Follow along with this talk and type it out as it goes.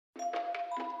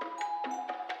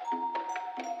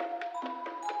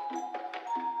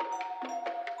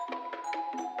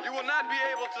You will not be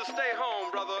able to stay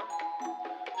home, brother.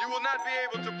 You will not be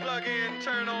able to plug in,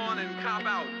 turn on, and cop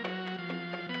out.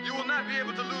 You will not be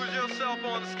able to lose yourself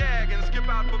on Skag and skip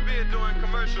out for beer during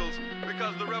commercials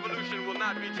because the revolution will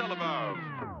not be televised.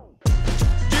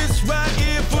 This right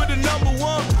here for the number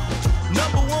one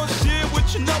shit with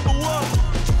your number one.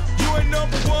 You ain't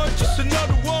number one, just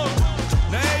another one.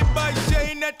 Now everybody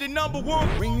saying that they number one.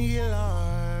 Ring the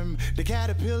alarm, the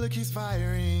caterpillar keeps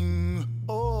firing.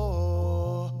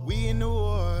 Oh, we in the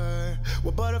war,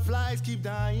 where butterflies keep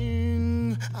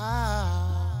dying.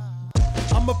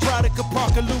 I'm a product of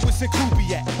Parker, Lewis, and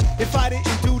Kubiak. If I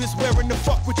didn't do this, where in the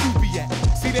fuck would you be at?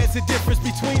 See, there's a difference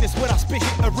between us. When I spit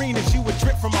hit arenas, you would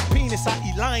drip from my penis. I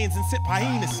eat lions and sip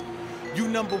hyenas. You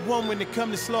number one when it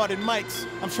come to slaughtered mics.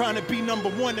 I'm trying to be number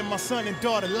one in my son and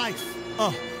daughter life.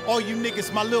 All you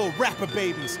niggas, my little rapper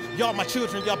babies. Y'all my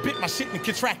children, y'all bit my shit and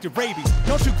contracted rabies.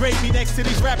 Don't you grade me next to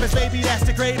these rappers, baby, that's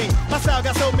degrading. My style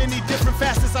got so many different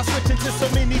facets, I switch into so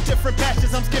many different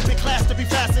patches. I'm skipping class to be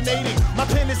fascinating. My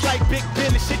pen is like Big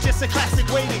Ben, this shit just a classic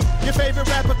waiting. Your favorite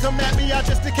rapper come at me, I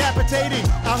just decapitating.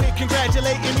 Out here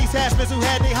congratulating these haspers who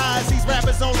had their highs. These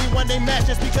rappers only when they match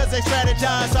just because they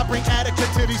strategize. I bring adequate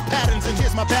to these patterns and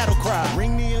here's my battle cry.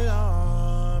 Ring the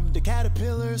alarm, the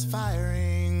caterpillar's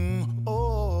firing.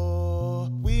 Oh,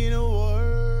 we in a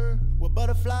war where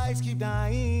butterflies keep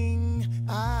dying.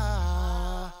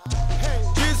 Hey.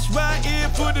 This right here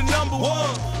for the number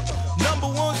one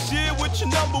shit with your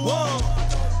number one.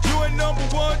 You ain't number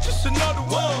one, just another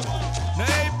one. Now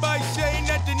everybody saying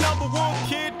that they number one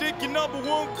kid, think your number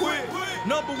one quit.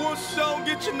 Number one song,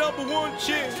 get your number one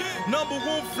chick. Number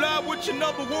one fly with your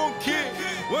number one kid.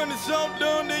 When it's all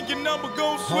done, then your number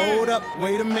gon' swing. Hold up,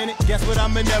 wait a minute, guess what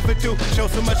I'ma never do? Show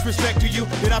so much respect to you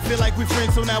that I feel like we're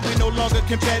friends, so now we no longer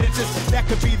competitors. That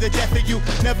could be the death of you.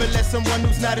 Never let someone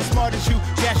who's not as smart as you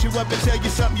gas you up and tell you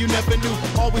something you never knew.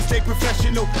 Always stay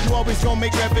professional, you always gon'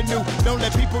 make revenue. Don't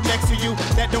let people next to you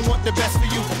that don't want the best for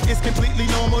you. It's completely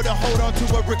normal to hold on to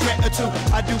a regret or two.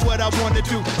 I do what I wanna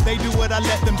do, they do what I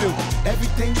let them do.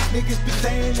 Everything these niggas be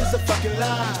saying is a fucking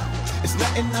lie. It's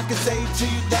nothing I can say to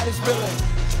you that is real.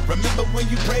 Remember when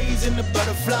you praising the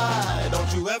butterfly.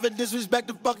 Don't you ever disrespect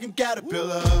the fucking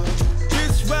caterpillar.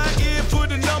 This right here for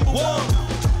the number one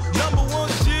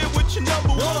shit with your number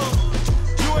one.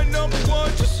 You ain't number one,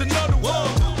 just another one.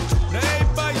 Now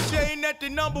everybody saying that they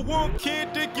number one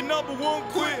kid, think your number one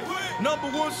quit. Number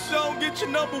one song, get your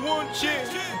number one chick.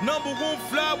 Number one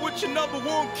fly with your number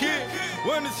one kid.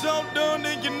 When it's all done,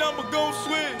 then your number gon'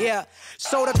 swing. Yeah,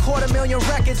 sold 250,000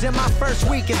 records in my first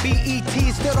week, and BET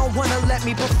still don't wanna let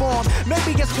me perform.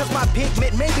 Maybe it's cause my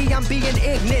pigment, maybe I'm being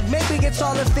ignorant. Maybe it's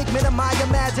all a figment of my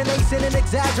imagination and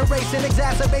exaggeration,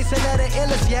 exacerbation of the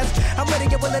illest, yes. I'm ready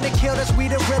to get willing to kill this, we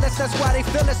the realest, that's why they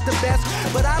feel it's the best.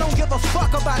 But I don't give a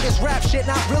fuck about this rap shit,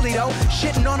 not really though.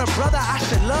 Shitting on a brother I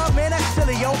should love, man, that's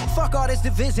silly, yo. Fuck all this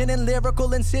division and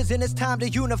lyrical incision, it's time to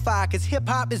unify. Cause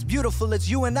hip-hop is beautiful, it's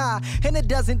you and I. And it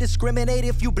doesn't discriminate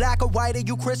if you black or white or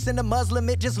you Christian or Muslim.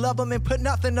 It just love them and put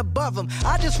nothing above them.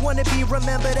 I just want to be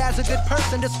remembered as a good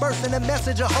person, dispersing a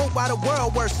message of hope while the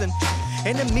world worsen.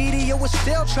 And the media will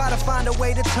still try to find a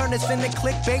way to turn this into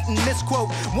clickbait and misquote.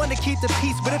 Want to keep the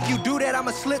peace, but if you do that, I'ma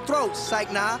slit throats.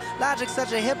 Psych, nah, Logic's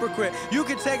such a hypocrite. You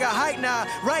can take a hike now,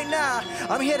 right now.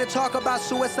 I'm here to talk about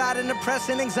suicide and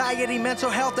depression, anxiety, mental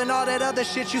health, and all that other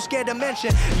shit you scared to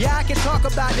mention. Yeah, I can talk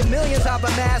about the millions I've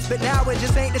amassed, but now it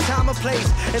just ain't the time or place.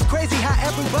 It's crazy how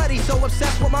everybody's so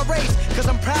obsessed with my race. Cause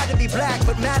I'm proud to be black,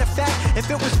 but matter of fact,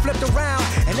 if it was flipped around,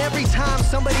 and every time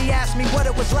somebody asked me what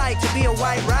it was like to be a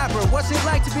white rapper, what's it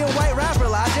like to be a white rapper,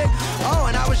 Logic? Oh,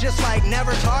 and I was just like,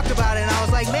 never talked about it, and I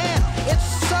was like, man, it's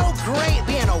so great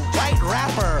being a white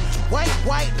rapper. White,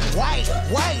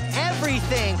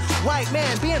 everything. White,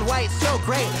 man, being white's so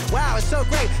great. Wow, it's so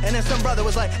great. And then some brother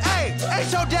was like, hey,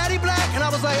 so daddy black? And I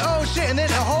was like, oh shit, and then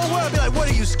the whole world would be like, what,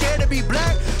 are you scared to be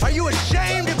black? Are you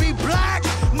ashamed to be black?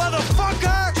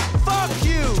 Motherfucker, fuck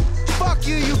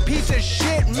you, you piece of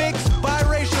shit, mixed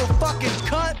biracial fucking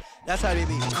cunt. That's how they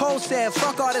be. Cole said,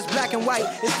 fuck all this black and white.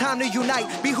 It's time to unite.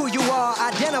 Be who you are.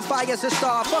 Identify as a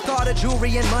star. Fuck all the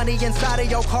jewelry and money inside of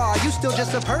your car. You still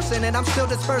just a person and I'm still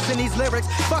dispersing these lyrics.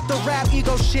 Fuck the rap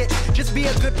ego shit. Just be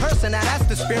a good person. Now that's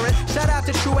the spirit. Shout out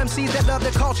to true MCs that love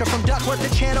the culture. From Duckworth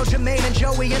to Channel, Jermaine and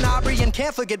Joey and Aubrey. And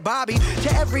can't forget Bobby.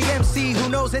 To every MC who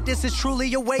knows that this is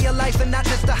truly a way of life and not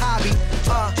just a hobby.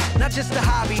 Not just a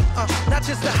hobby. Not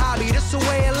just a hobby. This a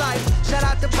way of life. Shout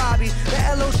out to Bobby.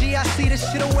 The LOG, I see this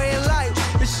shit a way of life.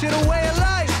 This shit a way of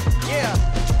life. Yeah.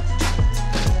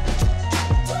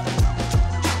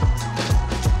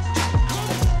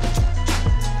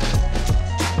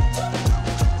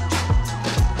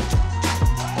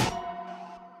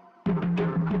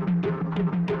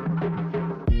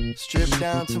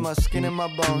 down to my skin and my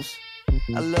bones.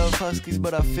 I love huskies,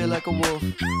 but I feel like a wolf.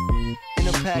 In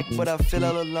a pack, but I feel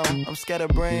all alone. I'm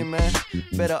scatterbrained, man.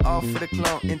 Better off for the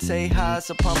clone. In Tay High's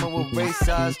apartment with race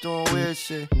eyes doing weird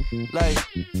shit. Like,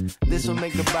 this will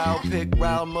make the biopic.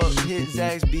 Rile 'em up, hit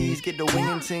Zach's bees, get the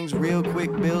winging things real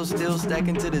quick. Bills still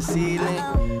stacking to the ceiling.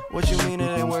 What you mean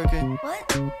it ain't working?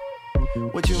 What?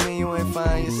 What you mean you ain't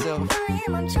find yourself? I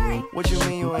am, I'm trying. What you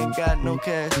mean you ain't got no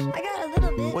cash? I got a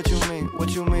little bit. What you mean?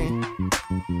 What you mean?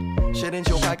 Shouldn't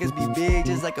your pockets be big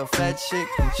just like a fat chick?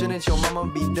 Shouldn't your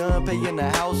mama be done paying the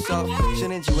house off?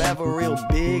 Shouldn't you have a real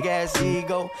big ass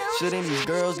ego? Shouldn't these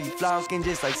girls be flocking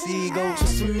just like seagulls?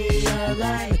 Just to me, I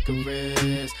like a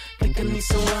rest. Think I need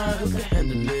someone who can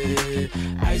handle it.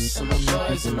 Ice on my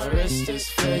boys and my wrist is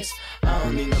fixed. I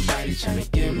don't need nobody trying to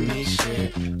give me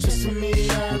shit. Just to me,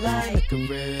 I like a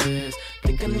rest.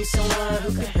 Think I need someone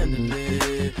who can handle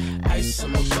it. Ice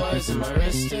on my boys and my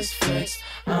wrist is fixed.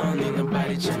 I don't need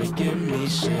nobody trying to give me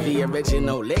shit. The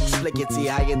original licks, flickety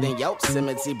higher than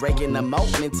Yosemite, breaking the moat,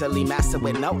 mentally master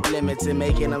with no limit to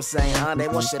making them say, they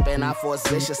will shipping our force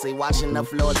viciously, watching the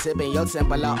floor tipping your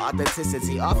temple of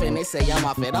authenticity. Often they say I'm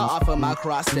off it, I offer my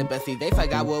cross sympathy. They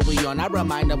forgot what we on, I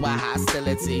remind them of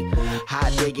hostility.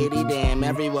 Hot diggity damn,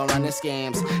 everyone running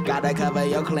scams. Gotta cover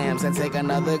your clams and take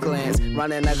another glance.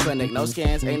 Running a clinic, no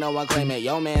scans, ain't no one claiming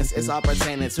yo mans. It's all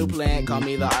pertaining to plan, call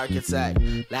me the architect.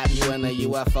 Lap you in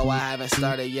the UFO, I haven't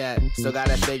started yet. Still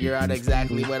gotta figure out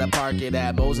exactly where to park it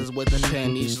at. Moses with the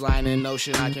pen, each line in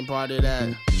ocean I can part it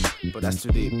at. But that's too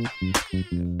deep.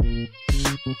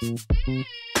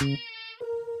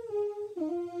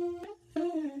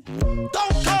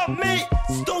 Don't call me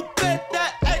stupid,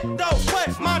 that ain't the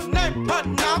way my name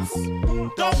pronounced.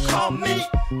 Don't call me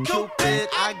Cupid,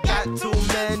 I got too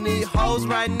many hoes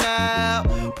right now.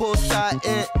 Poolside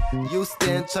in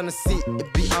Houston, tryna see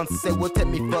if Beyonce will take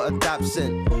me for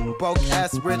adoption. Broke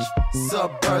ass rich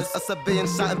suburbs, a civilian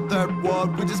shot in third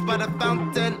world, we just by the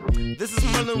fountain. This is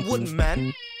Merlin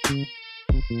Woodman.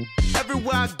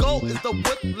 Everywhere I go is the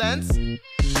woodlands.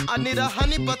 I need a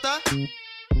honey butter,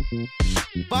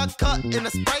 vodka in a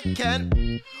Sprite can.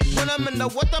 When I'm in the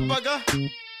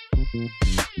Whataburger,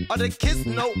 all the kids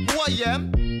know who I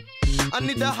am. I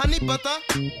need a honey butter,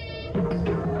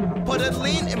 put a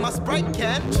lean in my Sprite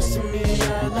can. Just to me,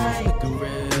 I like a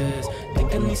rest.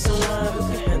 Think I need someone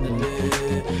who can handle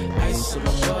it. Ice on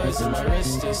my boys and my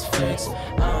wrist is fixed.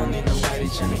 I don't need nobody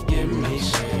trying to give me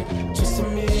shit. Just to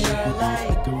me, I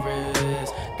like a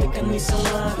rest. Think I need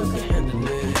someone who can handle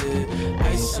it.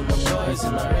 Ice on my boys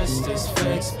and my wrist is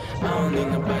fixed. I don't need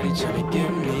nobody trying to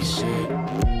give me shit.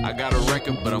 I got a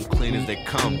record, but I'm clean as they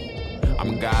come.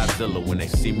 I'm Godzilla, when they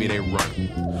see me, they run.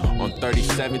 On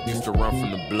 37th, used to run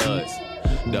from the Bloods.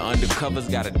 The undercovers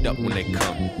gotta duck when they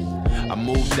come. I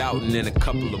moved out and in a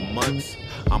couple of months,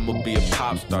 I'ma be a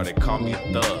pop star, they call me a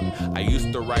thug. I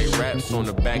used to write raps on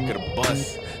the back of the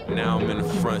bus. Now I'm in the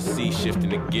front seat shifting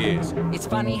the gears. It's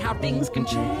funny how things can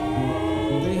change.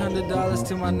 $300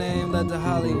 to my name led to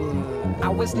Hollywood. I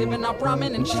was living off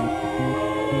ramen and shit.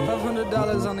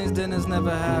 $500 on these dinners,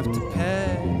 never have to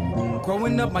pay.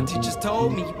 Growing up, my teachers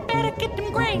told me, you better get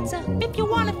them grades up if you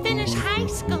want to finish high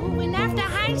school. And after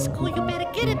high school, you better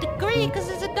get a degree, cause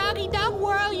it's a doggy-dog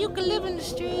world, you can live in the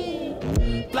street.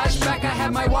 Flashback, I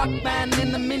had my Walkman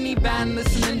in the minivan,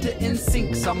 listening to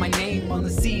NSYNC. Saw my name on the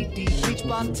CD. Bleach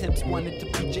blonde tips, wanted to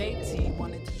be JT,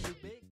 wanted to